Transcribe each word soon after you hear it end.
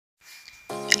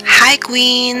Hi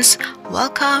Queens!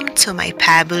 Welcome to my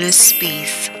fabulous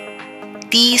space.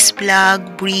 This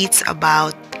blog breathes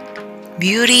about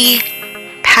beauty,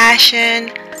 passion,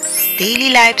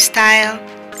 daily lifestyle,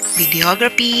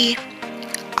 videography,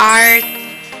 art,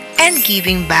 and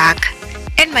giving back,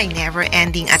 and my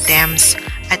never-ending attempts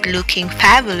at looking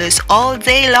fabulous all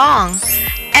day long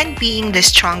and being the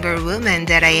stronger woman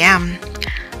that I am.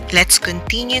 Let's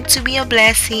continue to be a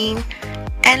blessing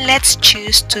and let's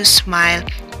choose to smile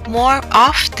more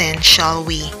often, shall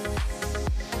we?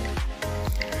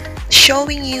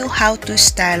 Showing you how to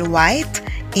style white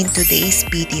in today's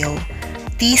video.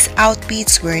 These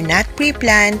outfits were not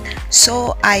pre-planned,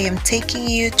 so I am taking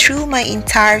you through my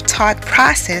entire thought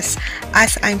process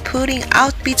as I'm putting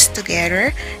outfits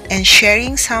together and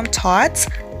sharing some thoughts,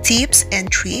 tips,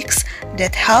 and tricks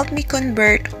that help me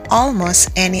convert almost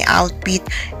any outfit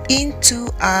into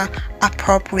a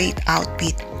appropriate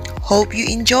outfit. Hope you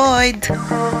enjoyed!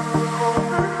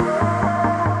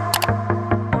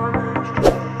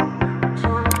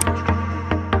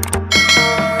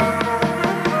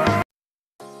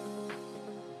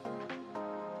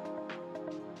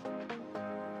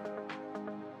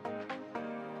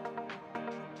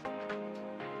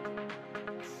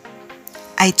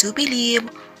 I do believe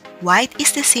white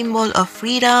is the symbol of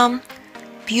freedom,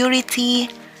 purity,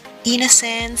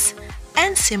 innocence,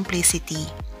 and simplicity.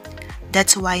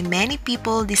 That's why many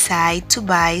people decide to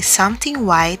buy something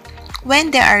white when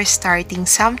they are starting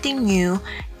something new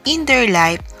in their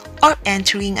life or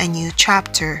entering a new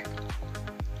chapter.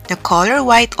 The color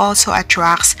white also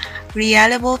attracts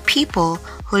reliable people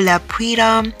who love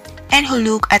freedom and who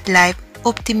look at life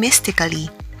optimistically.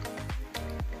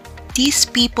 These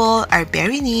people are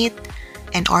very neat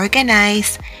and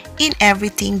organized in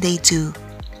everything they do.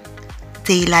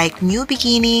 They like new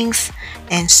beginnings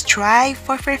and strive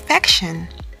for perfection.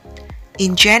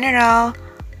 In general,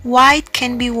 white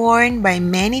can be worn by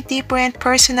many different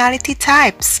personality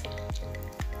types.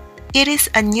 It is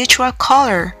a neutral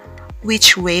color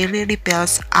which rarely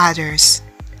repels others.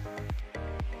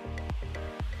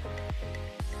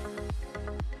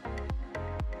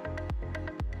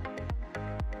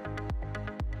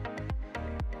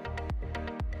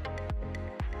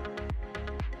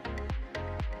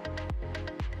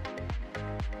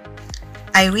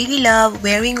 I really love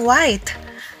wearing white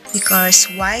because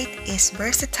white is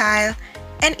versatile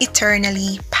and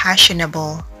eternally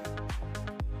fashionable.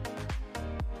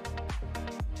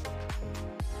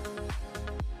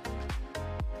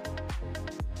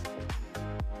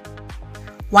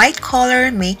 White color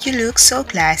make you look so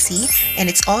classy and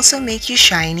it's also make you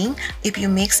shining if you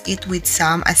mix it with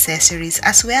some accessories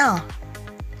as well.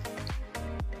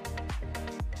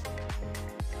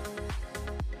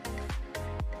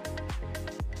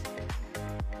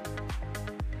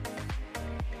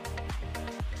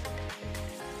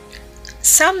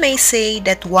 Some may say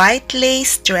that white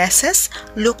lace dresses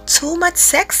look too much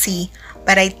sexy,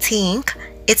 but I think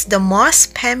it's the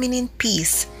most feminine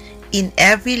piece in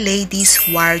every lady's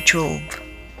wardrobe.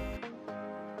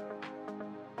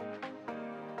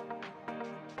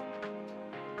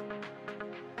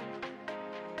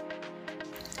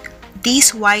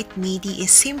 This white midi is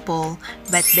simple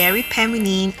but very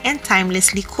feminine and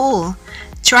timelessly cool.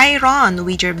 Try it on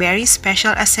with your very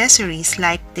special accessories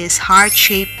like these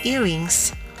heart-shaped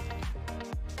earrings.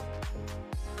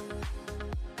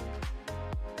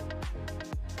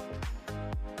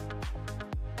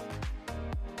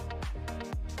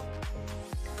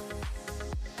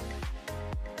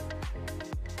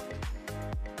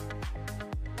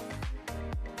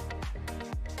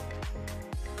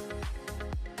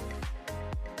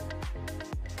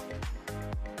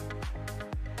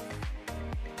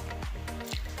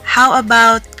 How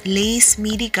about lace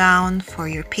midi gown for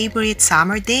your favorite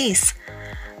summer days?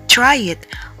 Try it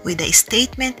with the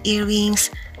statement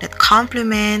earrings that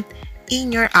complement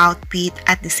in your outfit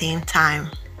at the same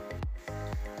time.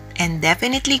 And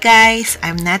definitely guys,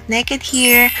 I'm not naked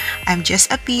here, I'm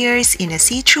just appears in a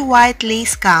see-through white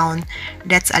lace gown.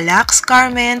 That's a luxe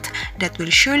garment that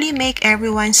will surely make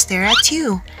everyone stare at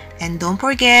you. And don't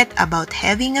forget about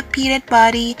having a fitted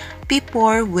body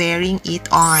before wearing it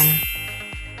on.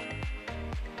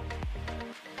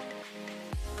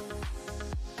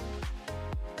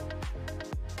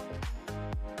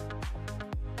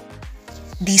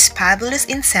 This fabulous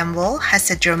ensemble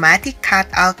has a dramatic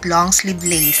cut-out long-sleeve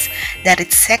lace that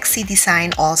is sexy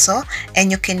design also, and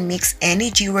you can mix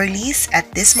any jewelries.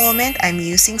 At this moment, I'm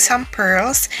using some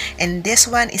pearls, and this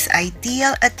one is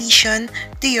ideal addition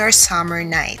to your summer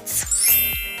nights.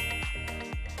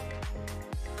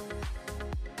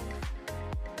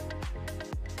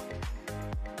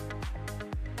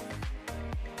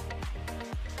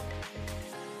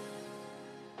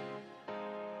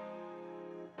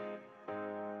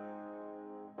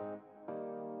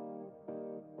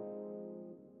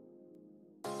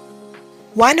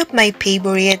 One of my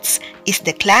favorites is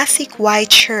the classic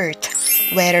white shirt.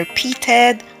 Whether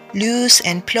pleated, loose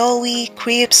and flowy,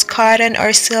 crepes, cotton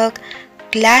or silk,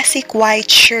 classic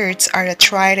white shirts are a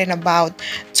tried and about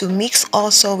to mix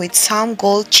also with some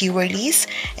gold jewelries,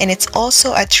 and it's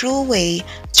also a true way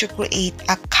to create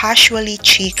a casually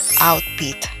chic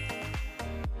outfit.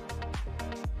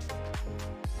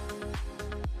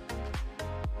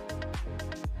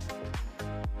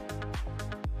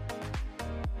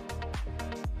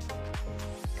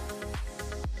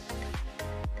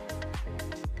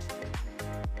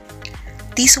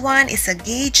 This one is a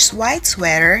gauge white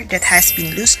sweater that has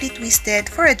been loosely twisted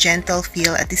for a gentle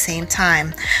feel at the same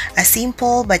time. A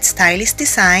simple but stylish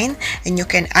design, and you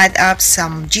can add up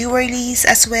some jewelries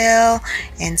as well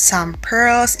and some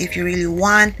pearls if you really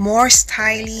want more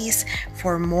stylish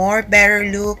for more better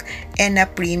look and a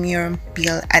premium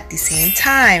feel at the same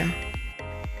time.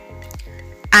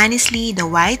 Honestly, the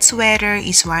white sweater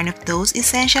is one of those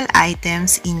essential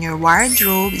items in your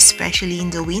wardrobe, especially in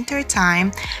the winter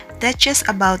time, that just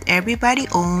about everybody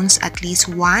owns at least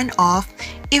one of,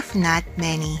 if not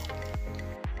many.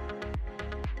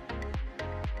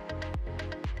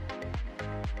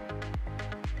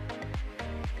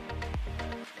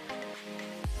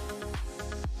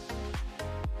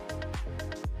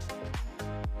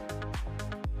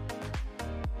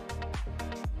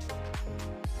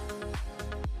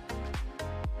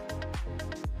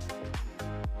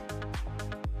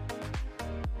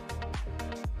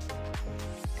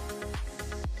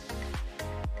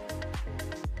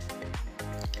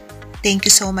 Thank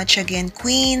you so much again,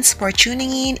 Queens, for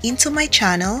tuning in into my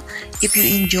channel. If you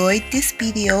enjoyed this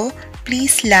video,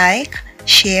 please like,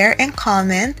 share, and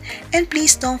comment. And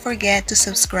please don't forget to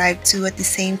subscribe too at the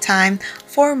same time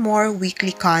for more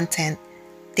weekly content.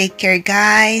 Take care,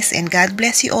 guys, and God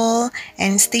bless you all,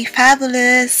 and stay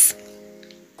fabulous!